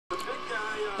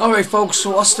Alright folks,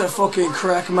 so what's the fucking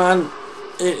crack, man?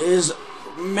 It is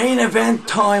main event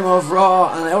time of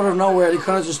Raw, and out of nowhere they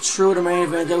kind of just threw the main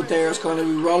event out there. It's going to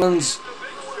be Rollins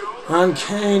and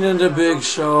Kane and the Big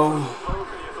Show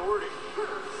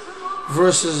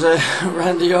versus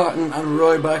Randy Orton and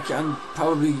Ryback, and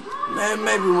probably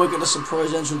maybe we might get a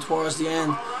surprise entrance towards the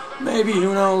end. Maybe,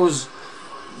 who knows?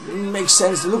 It makes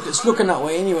sense. It's looking that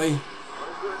way anyway.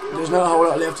 There's not a whole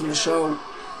lot left in the show.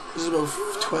 There's about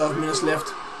 12 minutes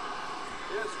left.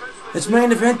 It's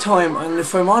main event time, and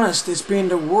if I'm honest, it's been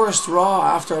the worst Raw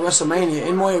after WrestleMania,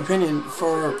 in my opinion,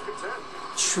 for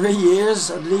 3 years,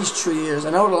 at least 3 years. I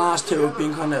know the last two have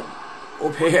been kind of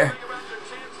up here,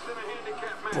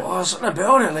 but something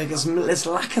about it, like it's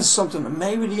lacking something.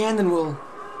 Maybe the ending will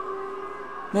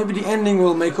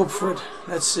make up for it.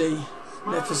 Let's see.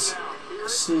 Let us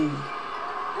see.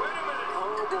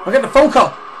 I get the phone call.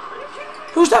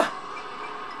 Who's that?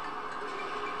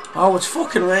 Oh, it's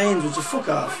fucking Reigns. Would you fuck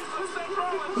off?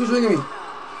 Who's ringing me?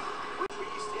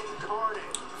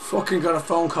 Fucking got a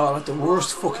phone call at the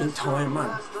worst fucking time,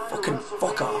 man. Fucking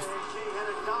fuck off.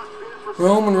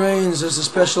 Roman Reigns is a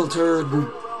special third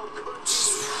and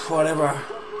whatever.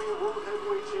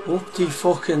 Whoop-de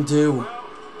fucking do.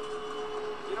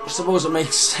 I suppose it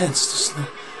makes sense, doesn't it?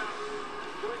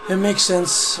 It makes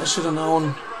sense. I should have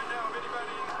known.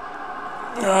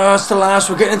 It's the last.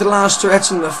 We're getting into the last stretch,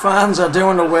 and the fans are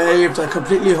doing the wave. They're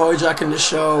completely hijacking the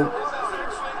show.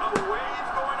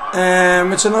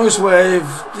 It's a nice wave.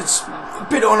 It's a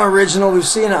bit unoriginal. We've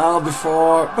seen it all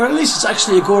before, but at least it's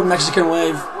actually a good Mexican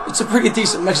wave. It's a pretty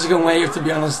decent Mexican wave, to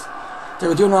be honest. They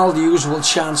were doing all the usual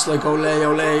chants like "Ole,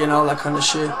 Ole" and all that kind of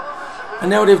shit, and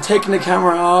now they've taken the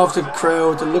camera off the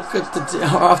crowd to look at the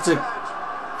off the.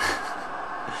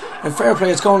 And fair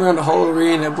play, it's going around the whole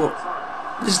arena, but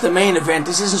this is the main event.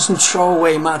 This isn't some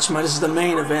throwaway match, man. This is the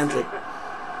main event. Like,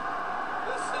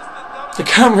 the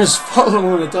camera's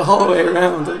following it the whole way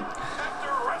around. Like.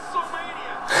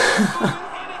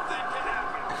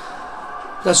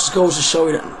 That just goes to show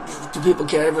you that do people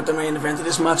care about the main event of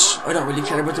this match? I don't really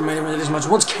care about the main event of this match.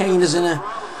 Once Kane is in it,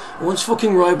 once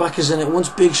fucking Ryback is in it, once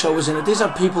Big Show is in it, these are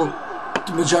people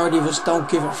the majority of us don't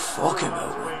give a fuck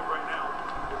about. Man.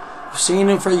 I've seen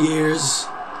them for years.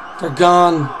 They're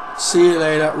gone. See you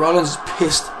later. Rollins is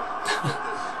pissed.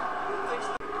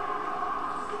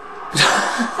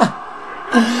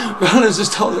 Rollins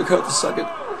just told her to suck it.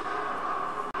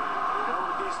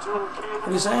 What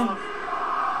are you saying?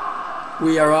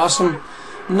 We are awesome.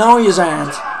 No, yous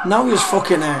aren't. No, yous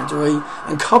fucking aren't, right?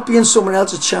 And copying someone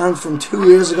else's chant from 2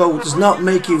 years ago does not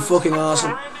make you fucking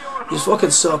awesome. You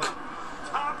fucking suck.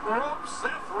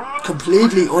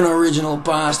 Completely unoriginal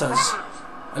bastards.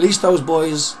 At least those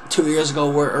boys 2 years ago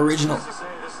were original.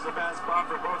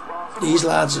 These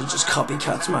lads are just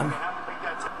copycats, man.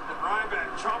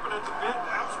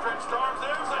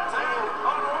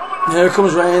 Here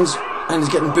comes Reigns, and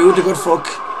he's getting booed a good fuck.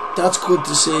 That's good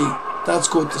to see. That's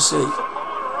good to see.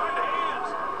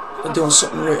 They're doing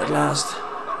something right at last.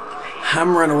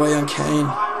 Hammering away on Kane.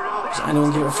 Does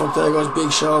anyone give a fuck? There goes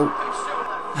Big Show.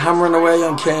 Hammering away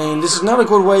on Kane. This is not a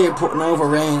good way of putting over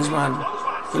Reigns, man.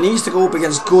 He needs to go up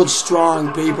against good,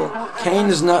 strong people. Kane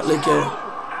is not like a...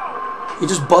 He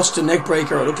just botched a neck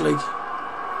breaker, it looked like.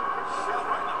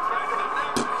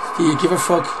 Do you give a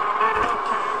fuck?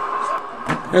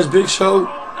 Here's Big Show.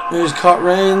 Here's caught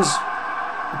Reigns.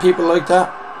 People like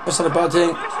that. That's not a bad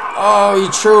thing. Oh, he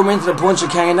threw him into the punch of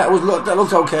Kane. That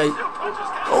looked okay.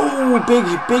 Oh,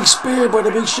 big spear by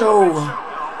the Big Show.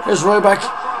 Here's Ryback.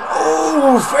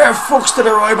 Oh, fair fucks to the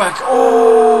Ryback.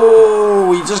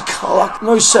 Oh, he just clocked.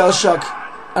 Nice cell shock.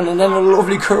 And then a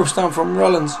lovely curb stomp from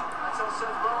Rollins.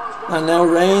 And now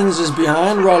Reigns is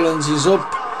behind Rollins. He's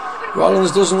up.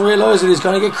 Rollins doesn't realise that he's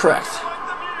going to get cracked.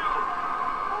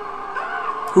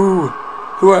 Who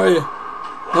are you?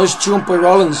 Nice jump by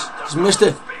Rollins. He's missed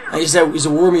it. And he's out. He's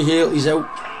a wormy heel. He's out.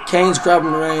 Kane's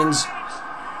grabbing Reigns.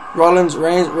 Reigns,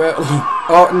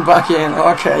 Orton back in.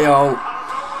 RKO.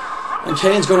 And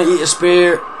Kane's going to eat a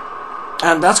spear.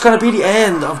 And that's going to be the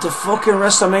end of the fucking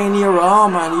WrestleMania Raw,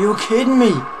 man. Are you kidding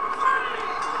me?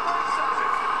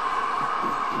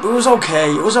 It was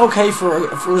okay. It was okay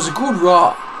it was a good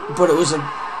Raw. But it was a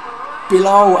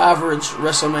below average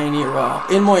WrestleMania Raw.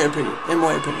 In my opinion.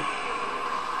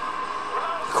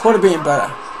 Could have been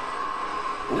better.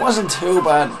 It wasn't too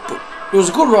bad. But it was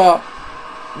a good Raw.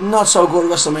 Not so good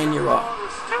WrestleMania Raw.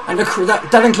 And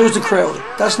that includes the crowd.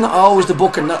 That's not always the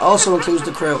booking. That also includes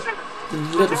the crowd. The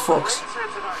little fucks.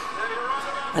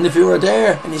 And if you were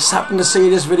there and you happened to see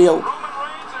this video,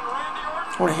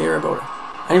 I want to hear about it.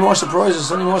 Any more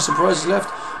surprises? Any more surprises left?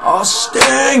 Oh,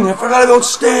 Sting! I forgot about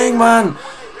Sting, man.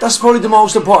 That's probably the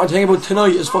most important thing about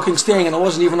tonight is fucking Sting, and I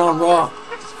wasn't even on Raw.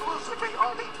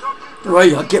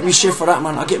 Right, I'll get me shit for that,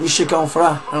 man. I'll get me shit going for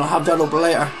that, and I'll have that up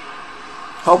later. I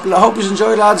hope you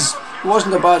enjoyed, lads. It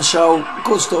wasn't a bad show.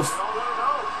 Good stuff.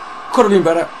 Could have been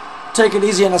better. Take it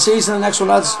easy, and I'll see you in the next one,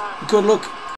 lads. Good luck.